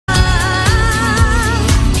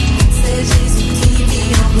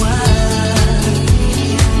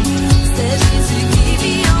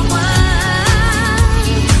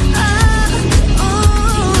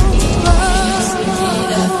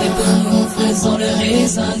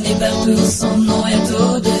sonner partout, son nom est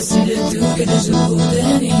au-dessus de tout, que de jour, des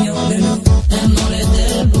millions de nous, aimons-le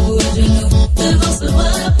debout à genoux, devant ce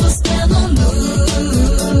roi, prosternons-nous.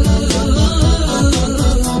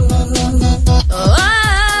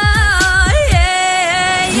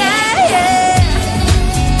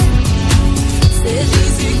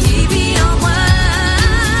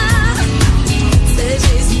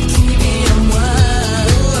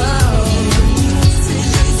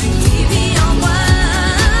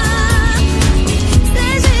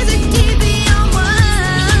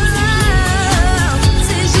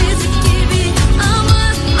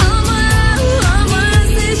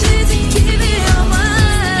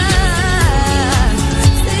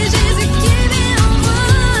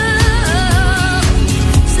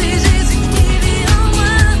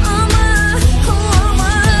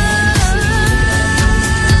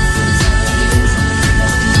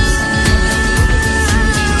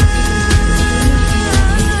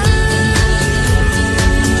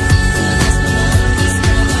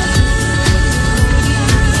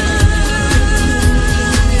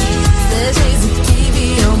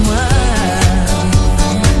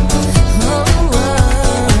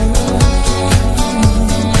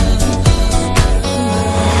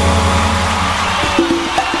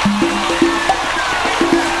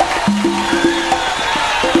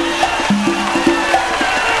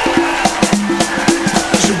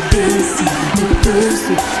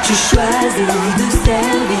 Tu choisis de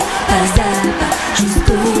servir pas à pas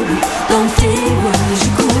jusqu'au bout. Dans tes voies je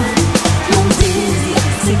cours. Mon désir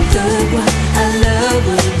c'est de te voir à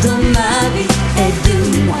l'œuvre dans ma vie.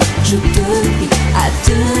 Aide-moi, je te prie à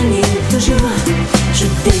tenir toujours. Je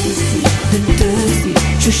décide de te suivre.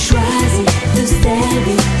 Je choisis de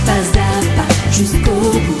servir pas à pas jusqu'au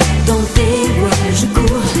bout. Dans tes voies je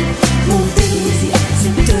cours. Mon désir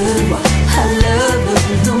c'est de te voir à l'œuvre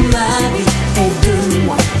dans ma vie.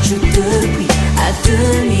 Aide-moi, je te prie à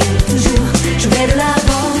tenir toujours. Je vais de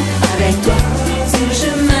l'avant avec toi sur le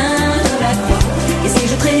chemin de la croix. Et si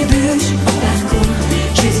je trébuche en parcours,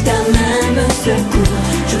 Jésus ta main me secourt.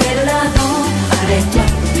 Je vais de l'avant avec toi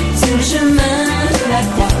sur le chemin de la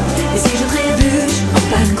croix. Et si je trébuche en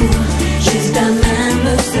parcours, Jésus ta main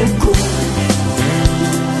me secourt.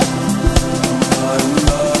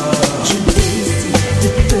 Je décide de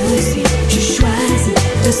te suivre. Je choisis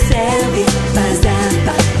de servir pas à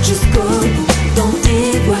pas jusqu'au bout. Dans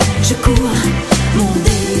tes voies je cours. Mon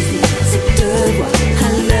désir c'est de te voir à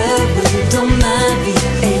l'œuvre dans ma vie.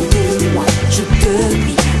 Aide-moi, je te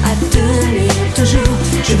prie à tenir toujours.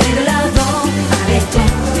 Je vais de l'avant avec toi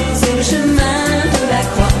sur le chemin de la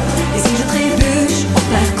croix. Et si je trébuche en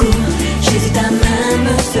parcours, Jésus ta main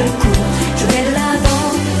me secourt. Je vais de l'avant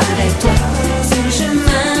avec toi sur le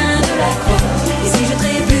chemin de la croix. Et si je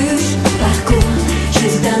trébuche en parcours,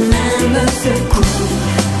 Jésus ta main me secourt.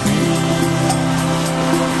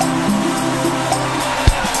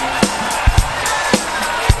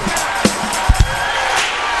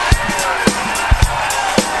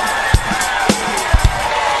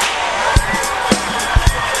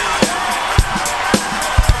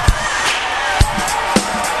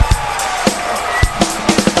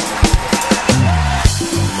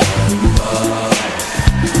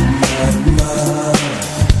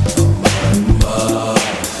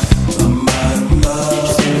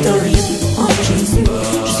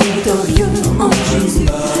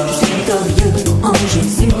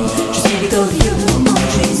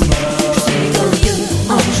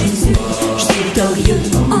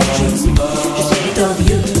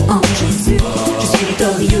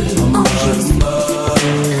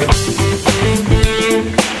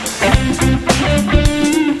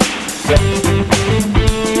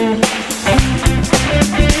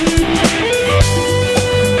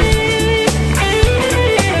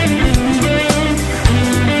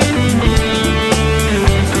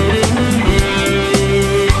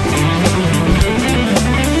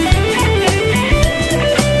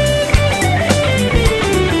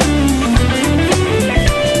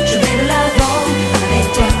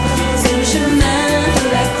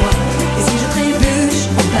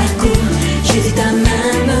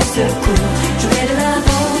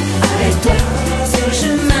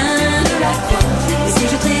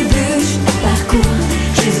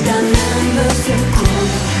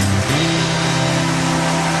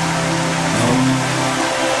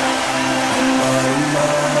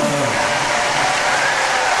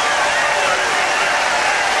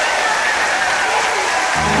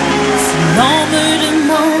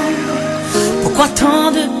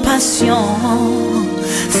 Tant de passion,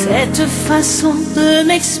 cette façon de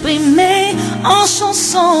m'exprimer en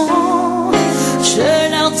chanson.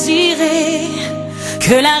 Je leur dirai que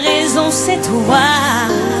que la raison c'est toi,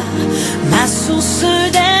 ma source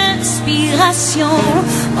d'inspiration.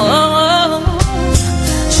 Oh, oh, oh.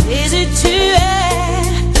 Jésus, tu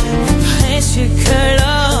es plus précieux que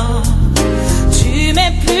l'or, tu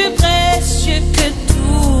m'es plus précieux que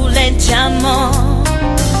tous les diamants.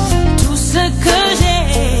 Tout ce que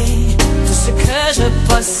j'ai, tout ce que je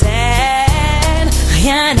possède,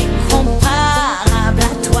 rien n'est comparable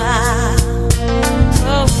à toi.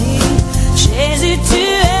 Oh oui, Jésus, tu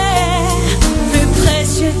es plus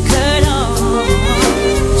précieux que l'or,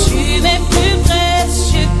 tu m'es plus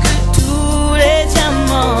précieux que tous les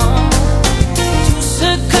diamants. Tout ce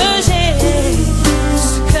que j'ai, tout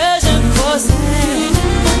ce que je possède,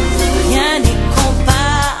 rien n'est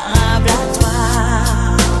comparable à toi.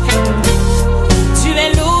 Tu es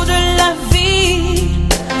l'eau de la vie,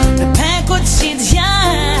 le pain quotidien,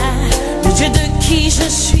 le Dieu de qui je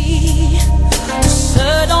suis,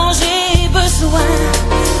 ce dont j'ai besoin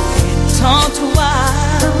est en toi.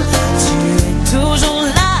 Tu es toujours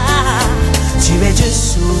là, tu es Dieu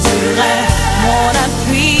souverain, mon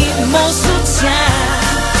appui, mon soutien.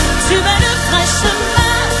 Tu es le vrai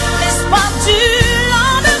chemin, l'espoir du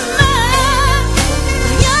lendemain.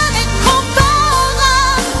 Rien n'est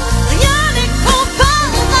comparable, rien n'est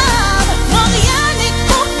comparable, non, rien n'est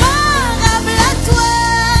comparable à toi.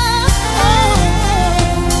 Oh.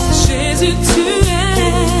 Jésus, tu es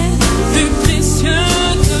plus précieux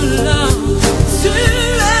que l'or, tu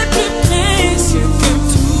es plus précieux que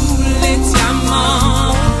tous les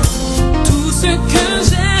diamants. Tout ce que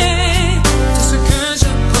j'ai, tout ce que je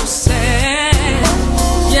possède,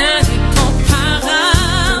 rien n'est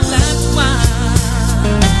comparable à toi.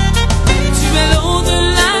 Tu es l'eau de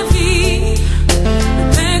la vie, le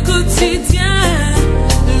pain quotidien,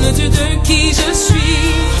 le Dieu de qui je suis,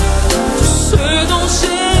 tout ce dont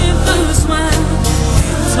j'ai besoin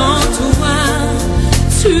est en toi.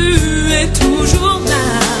 Tu es toujours là,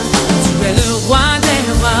 tu es le roi des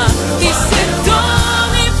rois, il s'est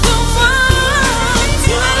donné pour moi.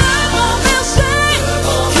 Tu es le bon berger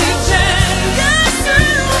qui veille sur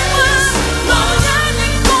moi. Non, rien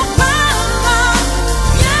n'est comparable,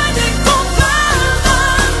 rien n'est comparable,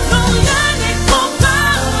 non, rien n'est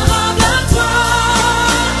comparable à toi.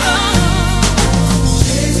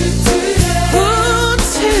 Jésus, tu es, Oh,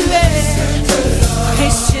 tu es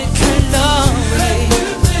précieux que l'or,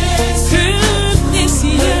 plus précieux.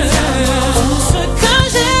 tout ce que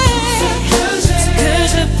j'ai, ce que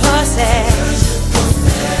je possède.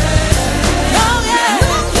 Non, rien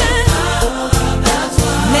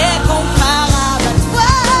n'est comparable à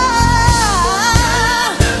toi.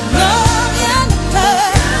 Non, rien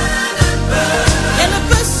ne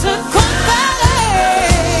peut se comparer.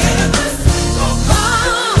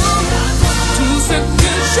 Tout ce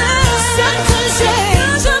que j'ai, Ce que j'ai,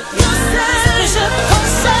 je possède, je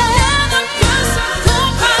possède, ne peut se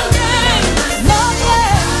comparer. non, rien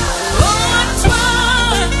Oh, à toi,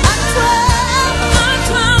 à toi. à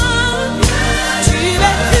toi. Tu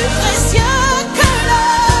es plus précieux que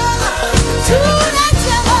l'or, tout les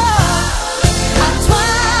diamants. À toi,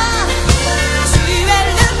 tu es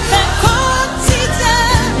le pain quotidien,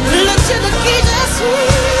 le Dieu de qui je suis,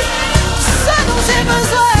 ce dont j'ai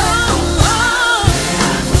besoin.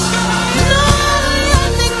 Non, rien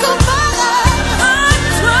n'est comparable. À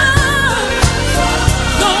toi,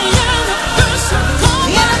 non, rien ne peut se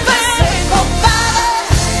Rien ne peut comparer. se comparer.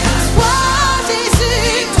 Toi,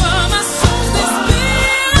 Jésus, Toi, ma source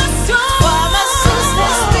d'inspiration. toi, ma source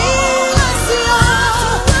d'inspiration.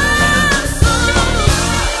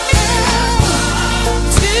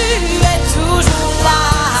 Tu es toujours là.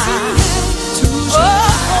 Oh,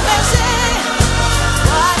 mon berger,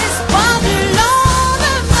 toi, l'espoir du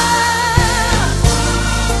lendemain.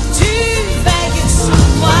 Tu veilles sur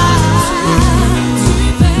moi.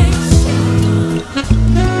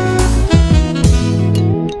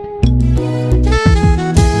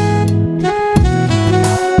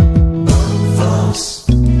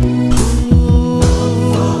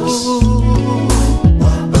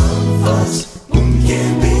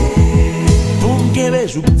 Pour m'kebe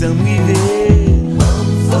jouk tan m'rive,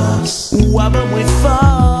 ou aban mwen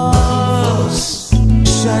fos,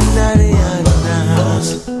 chana le ana,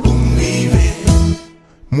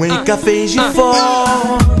 mwen kafe jifor,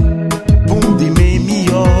 pou m'dime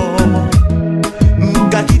miyo,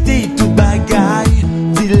 m'ka kite tout bagay,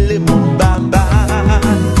 di le moun babay.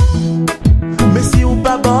 Mais si ou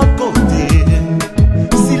pas bon côté,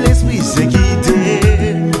 si l'esprit se quitte,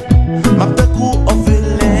 ma pekou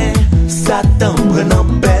ofele, Satan prenne en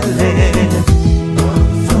belle.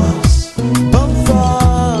 Bonne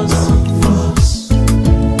force,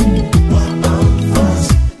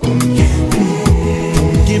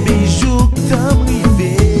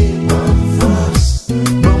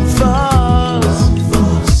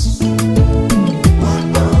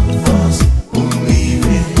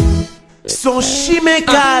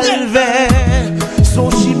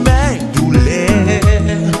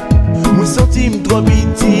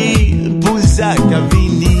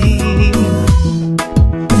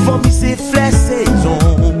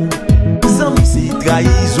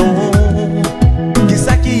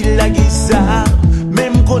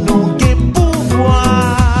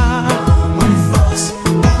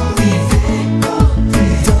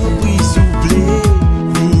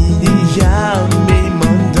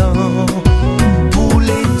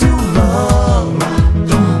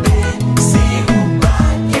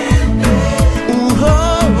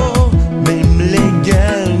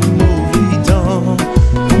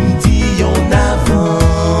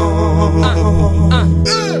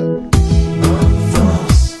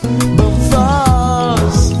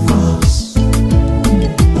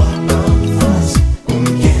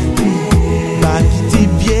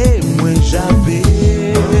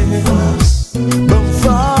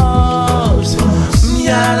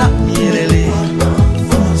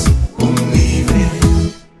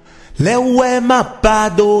 Les ouais m'a pas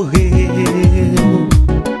adoré.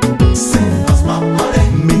 C'est force m'a parlé.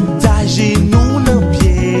 Mais ta genou dans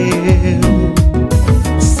pied.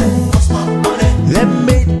 C'est force m'a parlé. Les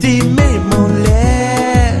metti mes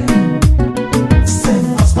l'air. C'est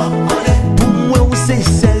force m'a parlé. Pour moi c'est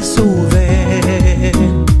celle sauvée.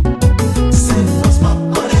 C'est force m'a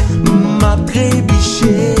parlé. M'a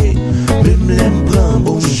trébiché. Même l'aime prend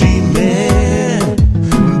bon j'y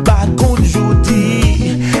pas contre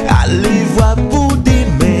jodi. Allez voir pour des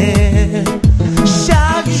mères.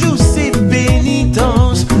 Chaque jour c'est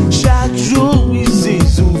pénitence. Chaque jour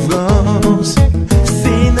c'est ouvrance.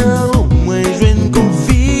 C'est dans au moins je une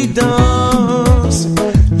confidence.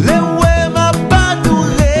 Les ouais m'a pas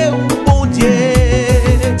touré au bon Dieu.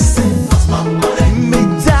 C'est force m'a parlé. Mais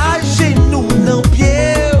ta genou dans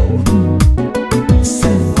pied.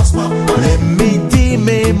 C'est force m'a parlé. Les médis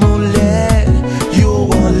mais mon l'air. Yo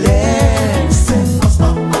en l'air. C'est force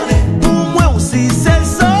m'a parlé. Pour moi aussi c'est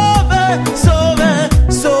sauvé, sauvé,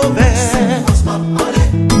 sauvé. C'est force m'a parlé.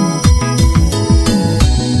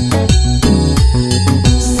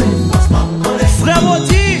 C'est force m'a parlé. Frère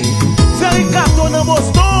Modi, frère Ricardo dans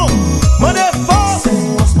Boston, mon effort. C'est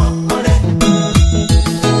force m'a parlé.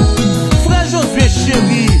 Frère Josué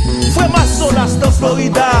chéri, frère Massolas dans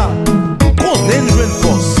Florida, connaît une jeune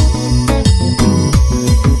force.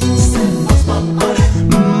 C'est force m'a parlé.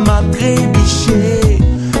 M'a trébiché,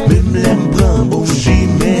 même l'aime prend bon j'y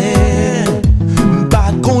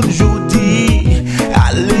pas contre jodi.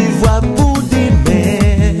 Allez voir pour des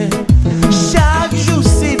mères. Chaque jour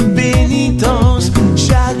c'est pénitence.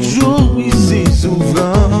 Chaque jour c'est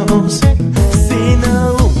ouvrance. C'est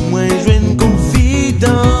dans au moins je une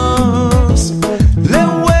confidence. Les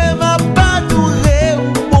ouais m'a pas touré au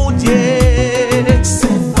bon Dieu.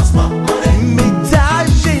 C'est force m'a parlé. Mais ta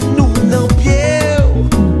genou dans pied.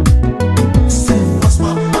 C'est force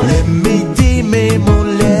m'a parlé. Les médis mais mon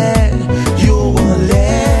l'air. Yo en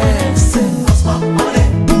l'air. C'est force m'a parlé.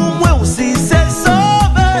 Pour moi aussi c'est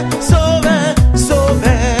sauvé, sauvé,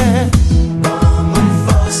 sauvé. Donne-moi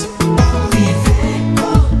force pour arriver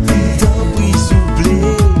côté. Tant pis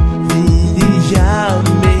souffler, fini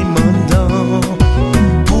jamais mandant.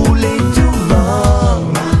 Pour les tourments,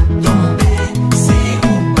 m'a tombé, c'est ou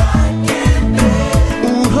pas qu'elle oh,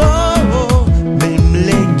 oh, même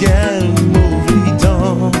les gars mauvais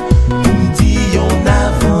temps, pour me dire en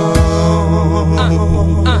avant.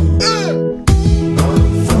 Bonne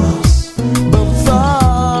force, bonne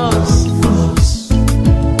force, force.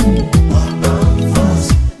 Bonne force,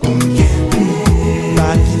 on guérit.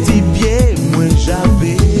 Pas quitter pied, moi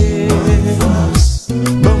j'avais.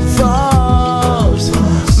 Bonne force,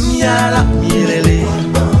 miala, mielele.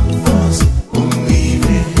 Bonne force, on rive.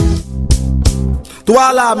 Toi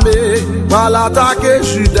l'armée, toi l'attaque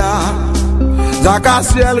Judas. Zaka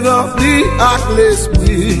ciel rempli avec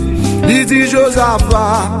l'esprit. Il dit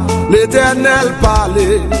Josaphat, l'Éternel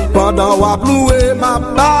parlait. Pendant wap loué ma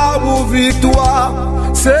part ou victoire.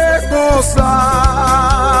 C'est comme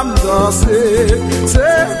ça m'danser.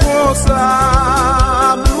 C'est comme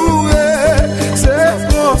ça m'louer. C'est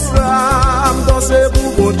comme ça m'danser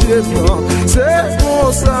pour mon Dieu blanc. C'est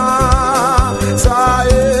comme ça, ça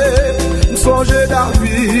est. M'songe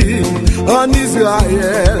David en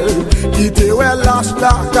Israël. Qui te ouais lâche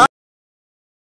la